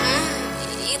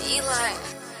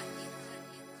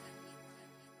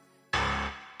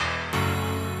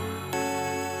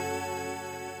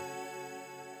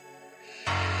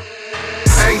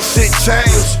shit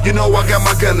changed, you know I got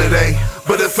my gun today.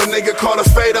 But if a nigga call a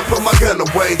fade, I put my gun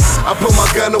away. I put my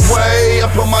gun away, I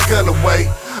put my gun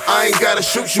away. I ain't gotta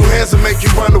shoot you hands and make you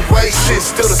run away. Shit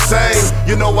still the same,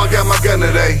 you know I got my gun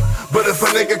today. But if a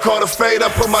nigga call a fade, I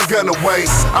put my gun away.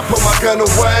 I put my gun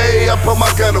away, I put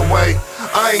my gun away.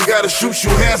 I ain't gotta shoot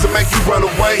you hands and make you run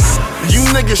away. You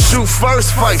niggas shoot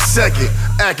first, fight second,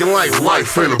 acting like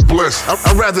life ain't a blessing.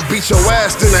 I'd rather beat your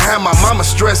ass than to have my mama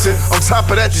stressing. On top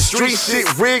of that, the street shit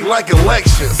rigged like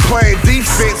elections. Playing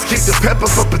defense, keep the pepper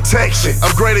for protection.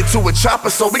 Upgraded to a chopper,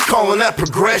 so we callin' that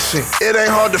progression. It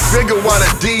ain't hard to figure why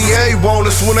the DA want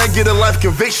us. When they get a life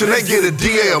conviction, they get a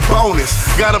DA a bonus.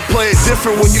 Gotta play it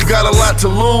different when you got a lot to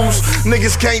lose.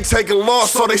 Niggas can't take a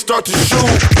loss, so they start to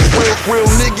shoot. Real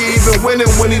nigga even winning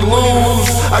when he lose.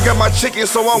 I got my chicken,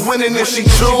 so I'm winning if she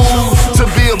choose. To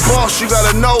be a boss, you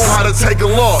gotta know how to take a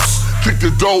loss. Kick the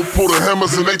dough, pull the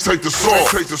hammers, and they take the saw.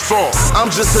 I'm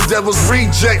just a devil's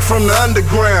reject from the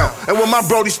underground. And when my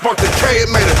brody sparked the K, it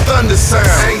made a thunder sound.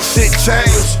 Ain't shit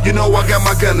changed, you know I got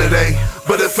my gun today.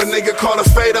 But if a nigga call a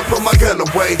fade, I put my gun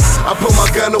away. I put my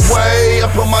gun away, I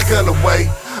put my gun away.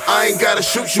 I ain't gotta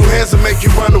shoot you hands and make you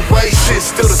run away. Shit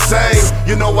still the same,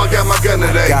 you know I got my gun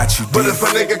today. Got you, but if a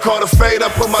nigga call a fade, I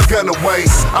put my gun away.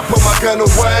 I put my gun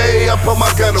away, I put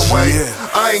my gun away. Yeah.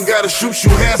 I ain't gotta shoot you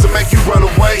hands and make you run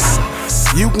away.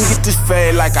 You can get this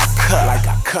fade like I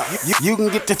cut. You can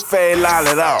get this fade, line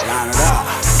it up.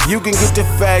 You can get the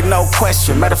fade, no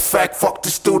question. Matter of fact, fuck the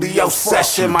studio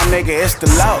session. My nigga, it's the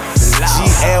low.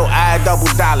 GLI double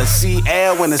dollar.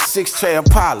 CL in a 6-tray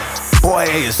Impala. Boy,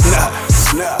 it's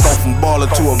nuts. Go from baller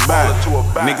to a banger.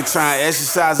 Nigga trying to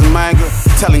exercise a manga.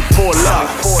 Tell him pull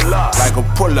up. Like a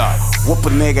pull up. Whoop a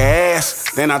nigga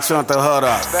ass. Then I turn the HUD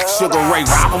up. Sugar Ray,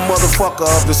 rob a motherfucker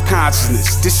of his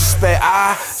consciousness. Disrespect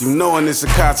you knowing it's a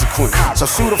consequence. So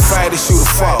shoot a fight or shoot a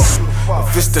fall.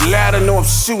 If it's the latter, know I'm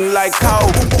shooting like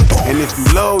cold. And if you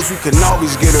lose, you can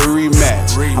always get a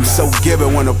rematch. I'm so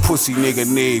giving when a pussy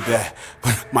nigga need that.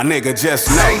 But my nigga just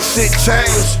know. Ain't shit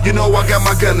changed, you know I got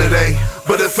my gun today.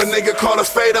 But if a nigga call a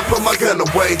fade, I put my gun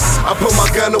away. I put my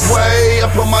gun away, I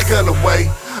put my gun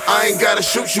away. I ain't gotta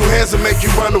shoot you hands and make you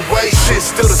run away. Shit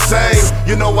still the same,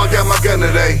 you know I got my gun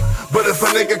today. But if a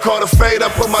nigga call a fade, I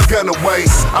put my gun away.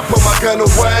 I put my gun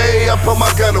away, I put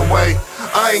my gun away.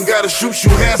 I ain't gotta shoot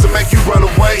you hands and make you run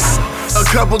away. A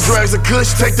couple drags of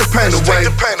kush, take the pain away.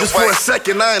 Just for a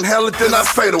second, I inhale it, then I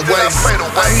fade away.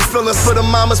 I ain't feeling for the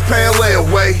mamas paying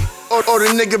layaway. Or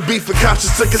the nigga beef for cops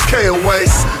just took his K away.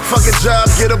 Fuck a job,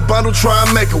 get a bundle, try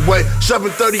and make a way.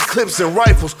 Shoving 30 clips and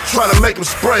rifles, trying to make them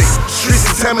spray. Streets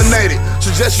contaminated,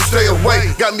 suggest you stay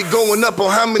away. Got me going up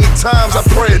on how many times I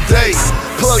pray a day.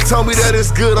 Plug told me that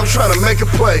it's good, I'm trying to make a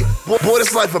play. Boy,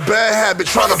 this life a bad habit,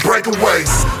 trying to break away.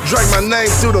 Drag my name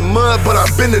through the mud, but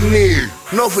I've been in near.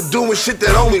 Known for doing shit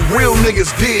that only real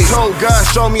niggas did. Told God,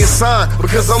 show me a sign,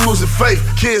 because I'm losing faith.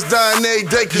 Kids dying every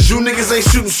day, cause you niggas ain't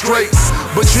shooting straight.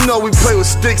 But you know we play with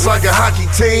sticks like a hockey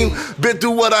team. Been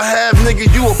through what I have, nigga,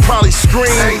 you will probably scream.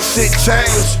 Ain't shit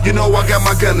changed, you know I got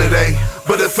my gun today.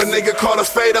 But if a nigga call a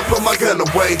fade, I put my gun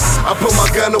away. I put my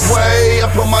gun away,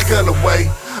 I put my gun away.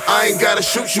 I ain't gotta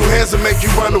shoot you hands and make you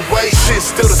run away. Shit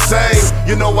still the same,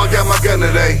 you know I got my gun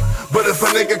today. But if a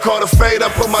nigga call a fade, I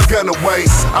put my gun away.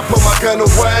 I put my gun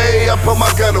away, I put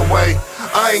my gun away.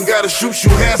 I ain't gotta shoot you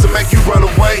hands and make you run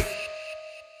away.